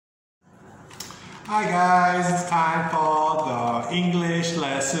Hi guys, it's time for the English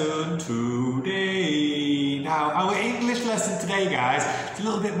lesson today. Now, our English lesson today, guys, it's a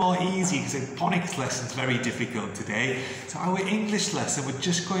little bit more easy because the phonics lesson's very difficult today. So our English lesson, we're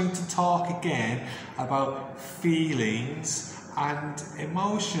just going to talk again about feelings and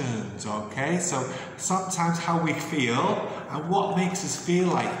emotions, okay? So sometimes how we feel and what makes us feel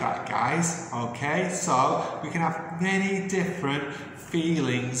like that, guys, okay? So we can have many different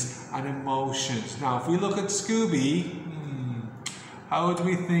feelings and emotions. Now, if we look at Scooby, how do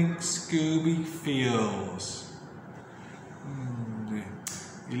we think Scooby feels?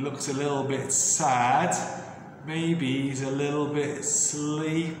 He looks a little bit sad. Maybe he's a little bit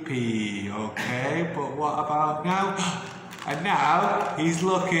sleepy, okay? But what about now? And now he's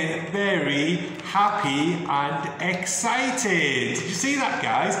looking very happy and excited. Did you see that,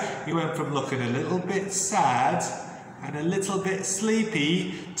 guys? He went from looking a little bit sad and a little bit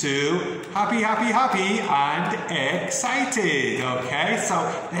sleepy to happy, happy, happy and excited, okay?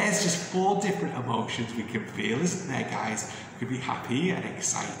 So there's just 4 different emotions we can feel, isn't there, guys? We can be happy and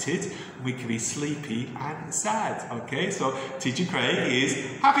excited, we can be sleepy and sad, okay? So Teacher Craig is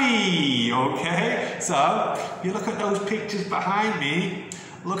happy, okay? So if you look at those pictures behind me,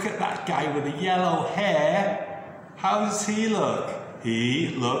 look at that guy with the yellow hair. How does he look? He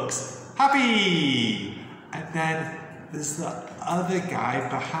looks happy. And then there's the other guy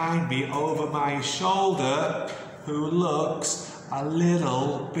behind me over my shoulder who looks a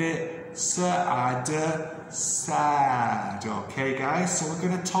little bit sad, okay guys? So we're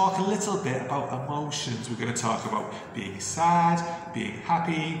going to talk a little bit about emotions. We're going to talk about being sad, being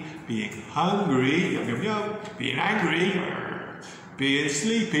happy, being hungry, yum, yum, yum, being angry, being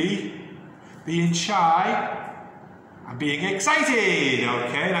sleepy, being shy, and being excited,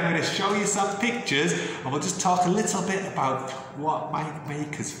 okay? And I'm going to show you some pictures and we'll just talk a little bit about what might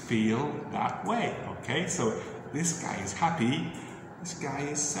make us feel that way, okay? So this guy is happy, this guy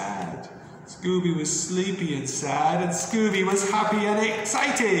is sad. Scooby was sleepy and sad and Scooby was happy and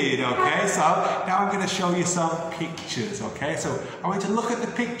excited, okay? So now I'm going to show you some pictures, okay? So I want you to look at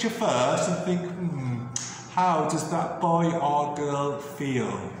the picture first and think, how does that boy or girl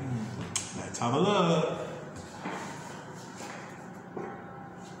feel? Let's have a look.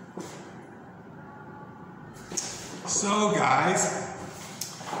 So guys,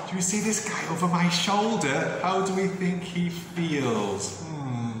 do you see this guy over my shoulder? How do we think he feels?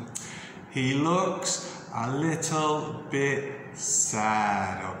 He looks a little bit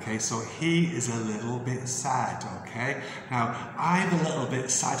sad, okay? So he is a little bit sad, okay? Now, I'm a little bit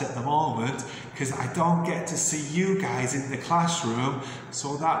sad at the moment because I don't get to see you guys in the classroom,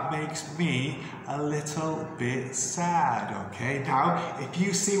 so that makes me a little bit sad, okay? Now, if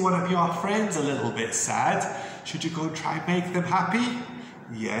you see one of your friends a little bit sad, should you go and try and make them happy?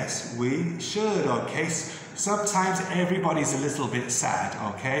 Yes, we should, okay? Sometimes everybody's a little bit sad,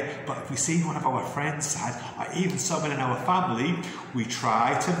 okay? But if we see one of our friends sad, or even someone in our family, we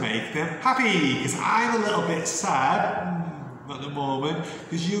try to make them happy. Because I'm a little bit sad at the moment,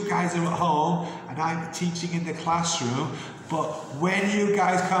 because you guys are at home and I'm teaching in the classroom. But when you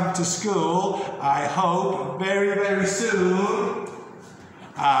guys come to school, I hope very, very soon,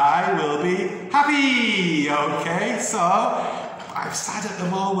 I will be happy, okay? So I'm sad at the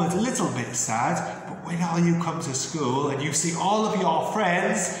moment, a little bit sad, but when all you come to school and you see all of your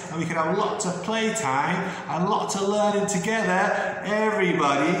friends and we can have lots of playtime and lots of learning together,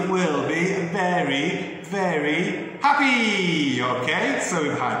 everybody will be very, very happy, okay? So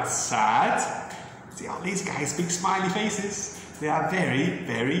we've had sad. See all these guys, big smiley faces. They are very,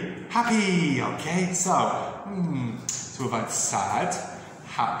 very happy, okay? So we've had sad,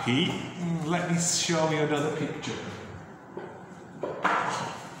 happy. Let me show you another picture.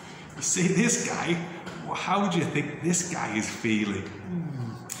 You see this guy, how would you think this guy is feeling?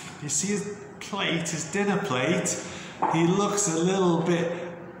 You see his plate, his dinner plate? He looks a little bit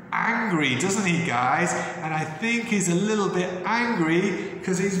angry, doesn't he, guys? And I think he's a little bit angry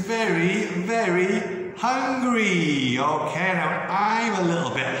because he's very, very hungry, okay? Now, I'm a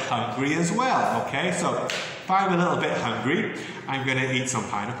little bit hungry as well, okay? So, if I'm a little bit hungry, I'm going to eat some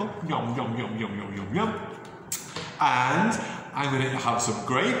pineapple. Yum, yum, yum, yum, yum, yum, yum. And I'm going to have some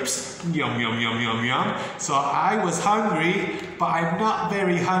grapes. Yum, yum, yum, yum, yum. So I was hungry, but I'm not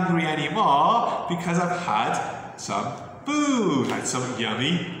very hungry anymore because I've had some food. Had some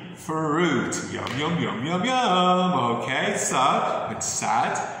yummy fruit. Yum, yum, yum, yum, yum. Okay, so it's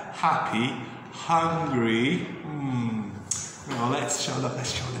sad, happy, hungry. Well, let's show the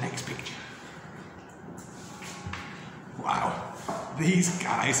next picture. Wow. These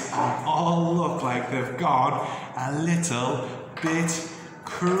guys all look like they've gone a little bit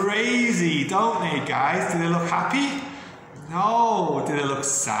crazy, don't they, guys? Do they look happy? No. Do they look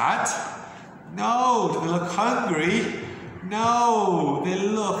sad? No. Do they look hungry? No. They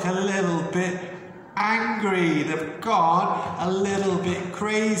look a little bit angry. They've gone a little bit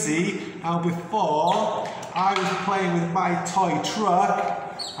crazy. Now before, I was playing with my toy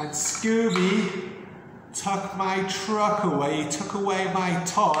truck and Scooby took my truck away. He took away my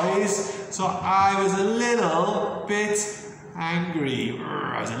toys, so I was a little bit angry.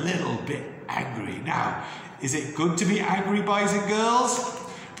 I was a little bit angry. Now, is it good to be angry, boys and girls?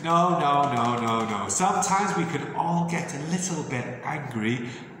 No, no, no, no, no. Sometimes we can all get a little bit angry,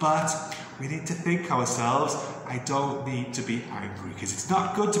 but we need to think ourselves, I don't need to be angry, because it's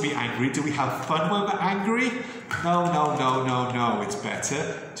not good to be angry. Do we have fun when we're angry? No, no, no, no, no. It's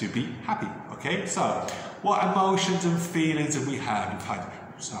better to be happy. Okay, so what emotions and feelings have we had? We've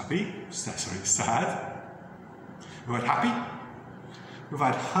had sad. We've had happy. We've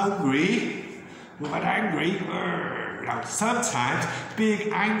had hungry. We've had angry. Now, sometimes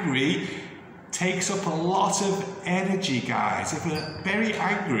being angry takes up a lot of energy, guys. If we're very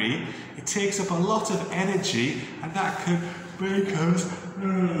angry, it takes up a lot of energy, and that can make us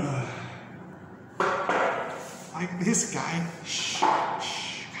like this guy. Shh,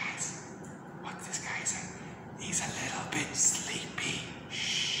 shh, guys. What this guy said? He's a little bit sleepy.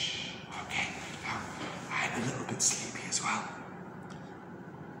 Shh. Okay. Now, I'm a little bit sleepy as well.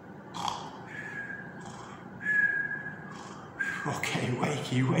 Okay,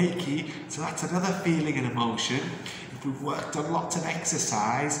 wakey, wakey. So that's another feeling and emotion. If we've done lots of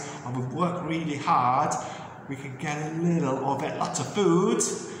exercise and we've worked really hard, we can get a little, or get lots of food,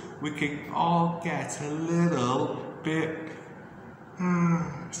 we can all get a little bit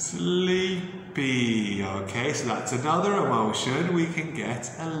sleepy. Okay, so that's another emotion. We can get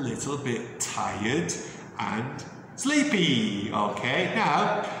a little bit tired and sleepy. Okay,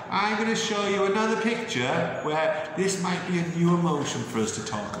 now I'm going to show you another picture where this might be a new emotion for us to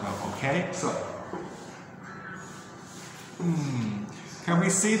talk about. Okay, so can we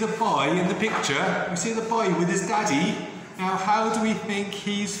see the boy in the picture? We see the boy with his daddy. Now, how do we think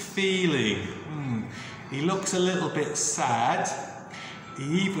he's feeling? He looks a little bit sad.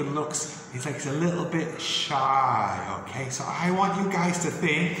 He even looks, he's like a little bit shy. Okay, so I want you guys to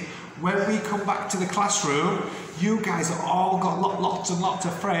think, when we come back to the classroom, you guys have all got lots and lots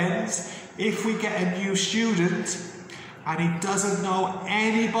of friends. If we get a new student and he doesn't know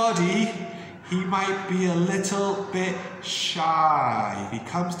anybody, he might be a little bit shy. If he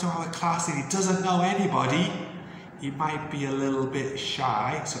comes to our class and he doesn't know anybody, he might be a little bit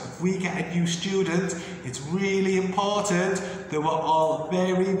shy. So if we get a new student, it's really important that we're all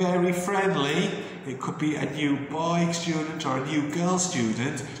very, very friendly. It could be a new boy student or a new girl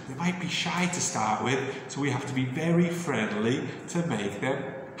student. They might be shy to start with, so we have to be very friendly to make them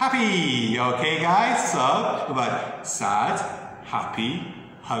happy. Okay, guys? So, we've had sad, happy,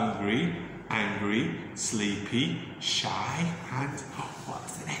 hungry, angry, sleepy, shy, and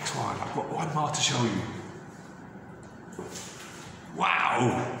what's the next one? I've got one more to show you.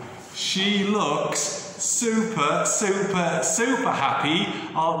 Wow! She looks super, super, super happy,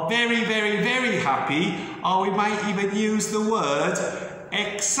 or very, very, very happy, or we might even use the word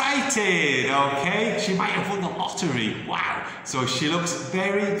excited, okay? She might have won the lottery. Wow! So she looks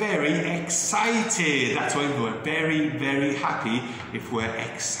very, very excited. That's why we're very, very happy if we're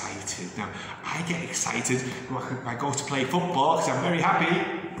excited. Now, I get excited when I go to play football because I'm very happy.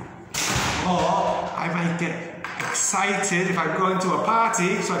 Or I might get excited if I'm going to a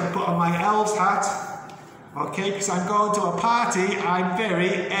party so I can put on my elves hat. Okay, because I'm going to a party, I'm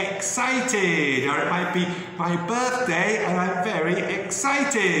very excited. Or it might be my birthday and I'm very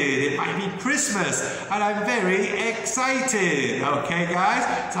excited. It might be Christmas and I'm very excited. Okay,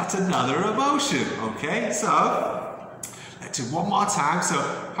 guys? So that's another emotion. Okay, so let's do one more time. So,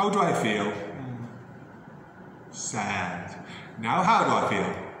 how do I feel? Sad. Now, how do I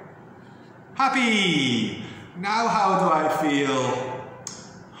feel? Happy. Now, how do I feel?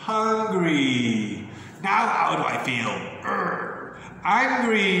 Hungry. Now, how do I feel?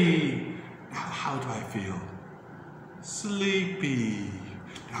 Angry. Now, how do I feel? Sleepy.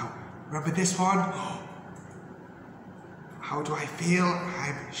 Now, remember this one? How do I feel?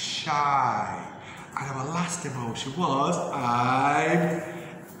 I'm shy. And our last emotion was I'm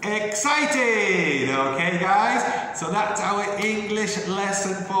excited. Okay, guys? So that's our English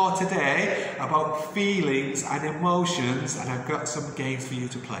lesson for today about feelings and emotions, and I've got some games for you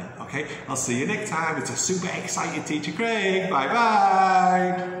to play. Okay? I'll see you next time. It's a super excited Teacher Craig.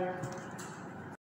 Bye-bye.